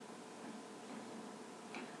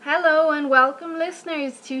and welcome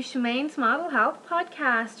listeners to Shemaine's Model Health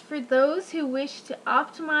Podcast for those who wish to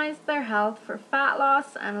optimize their health for fat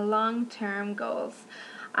loss and long-term goals.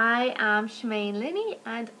 I am Shemaine Linney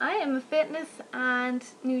and I am a fitness and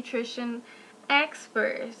nutrition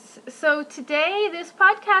expert. So today this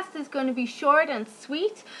podcast is going to be short and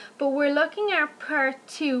sweet, but we're looking at part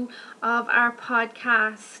 2 of our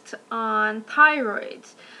podcast on thyroid.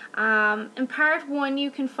 In part 1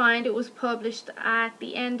 you can find it was published at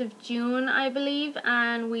the end of June, I believe,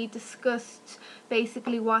 and we discussed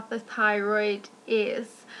basically what the thyroid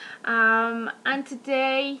is. And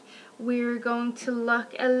today we're going to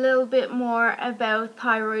look a little bit more about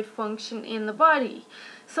thyroid function in the body.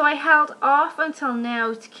 So I held off until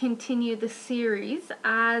now to continue the series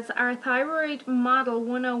as our Thyroid Model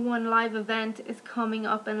 101 live event is coming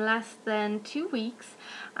up in less than 2 weeks,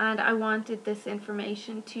 and I wanted this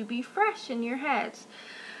information to be fresh in your head.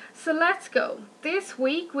 So let's go. This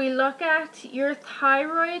week we look at your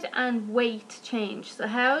thyroid and weight change. So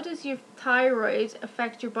how does your thyroid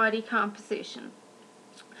affect your body composition?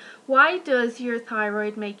 Why does your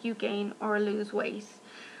thyroid make you gain or lose weight?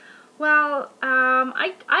 Well,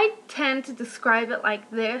 I tend to describe it like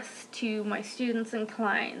this to my students and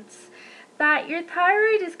clients, that your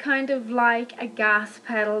thyroid is kind of like a gas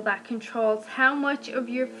pedal that controls how much of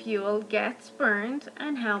your fuel gets burned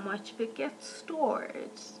and how much of it gets stored.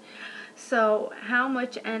 So how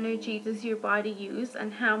much energy does your body use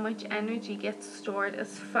and how much energy gets stored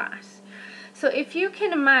as fat? So if you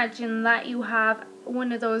can imagine that you have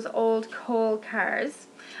one of those old coal cars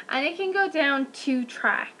and it can go down 2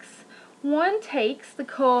 tracks. One takes the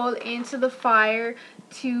coal into the fire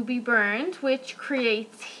to be burned, which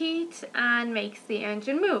creates heat and makes the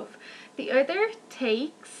engine move. The other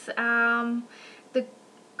takes the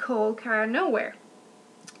coal car nowhere.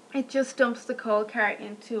 It just dumps the coal car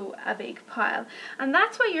into a big pile. And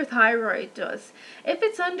that's what your thyroid does. If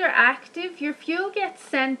it's underactive, your fuel gets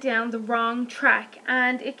sent down the wrong track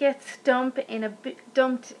and it gets dumped in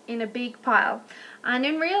a big pile. And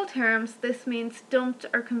in real terms, this means dumped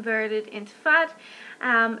or converted into fat,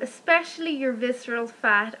 especially your visceral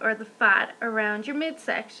fat or the fat around your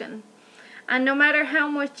midsection. And no matter how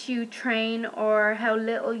much you train or how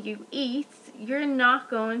little you eat, you're not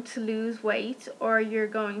going to lose weight or you're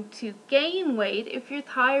going to gain weight if your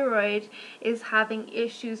thyroid is having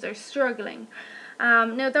issues or struggling.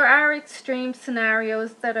 Now, there are extreme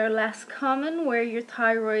scenarios that are less common where your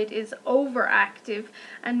thyroid is overactive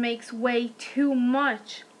and makes way too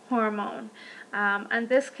much hormone. And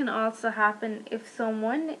this can also happen if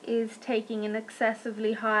someone is taking an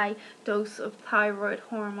excessively high dose of thyroid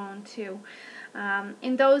hormone too.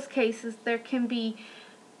 In those cases, there can be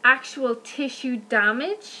actual tissue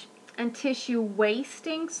damage and tissue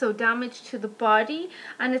wasting, so damage to the body,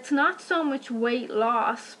 and it's not so much weight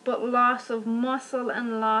loss but loss of muscle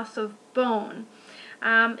and loss of bone.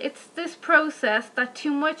 It's this process that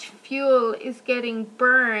too much fuel is getting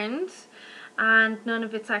burned and none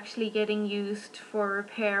of it's actually getting used for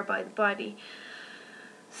repair by the body.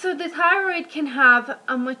 So the thyroid can have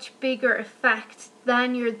a much bigger effect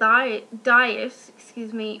than your diet,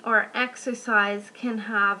 or exercise can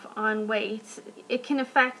have on weight. It can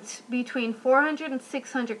affect between 400 and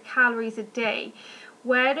 600 calories a day.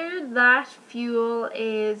 Whether that fuel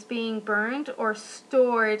is being burned or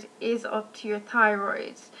stored is up to your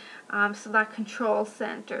thyroid. So that control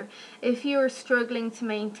center. If you are struggling to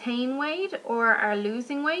maintain weight or are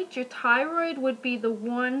losing weight, your thyroid would be the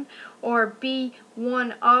one or be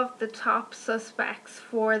one of the top suspects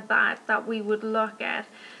for that we would look at.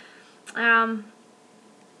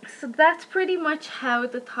 So that's pretty much how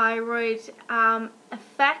the thyroid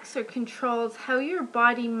affects or controls how your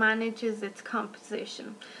body manages its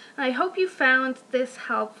composition. I hope you found this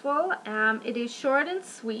helpful. It is short and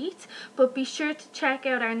sweet, but be sure to check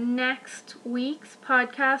out our next week's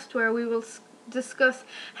podcast where we will discuss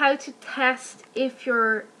how to test if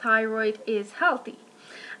your thyroid is healthy.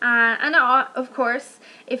 And of course,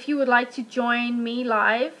 if you would like to join me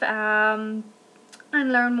live,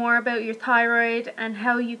 and learn more about your thyroid and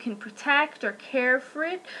how you can protect or care for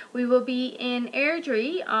it, we will be in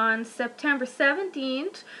Airdrie on September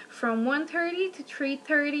 17th from 1:30 to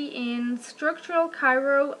 3:30 in Structural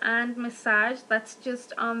Chiro and Massage. That's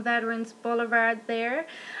just on Veterans Boulevard there.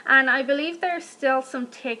 And I believe there's still some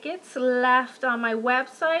tickets left on my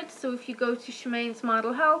website. So if you go to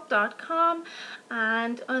shemainesmodelhealth.com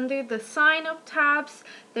and under the sign up tabs,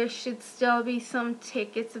 there should still be some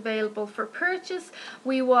tickets available for purchase.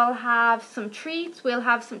 We will have some treats, we'll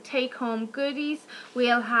have some take home goodies,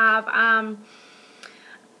 we'll have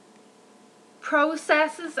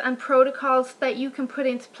processes and protocols that you can put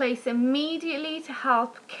into place immediately to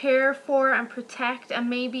help care for and protect and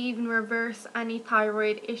maybe even reverse any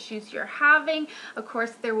thyroid issues you're having. Of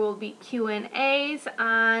course, there will be Q&As,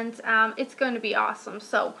 and it's going to be awesome.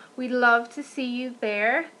 So we'd love to see you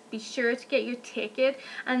there. Be sure to get your ticket,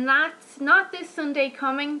 and that's not this Sunday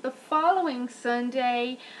coming, the following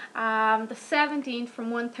Sunday, the 17th,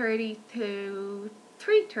 from 1:30 to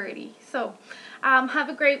 3:30. So have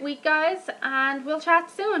a great week, guys, and we'll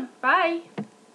chat soon. Bye.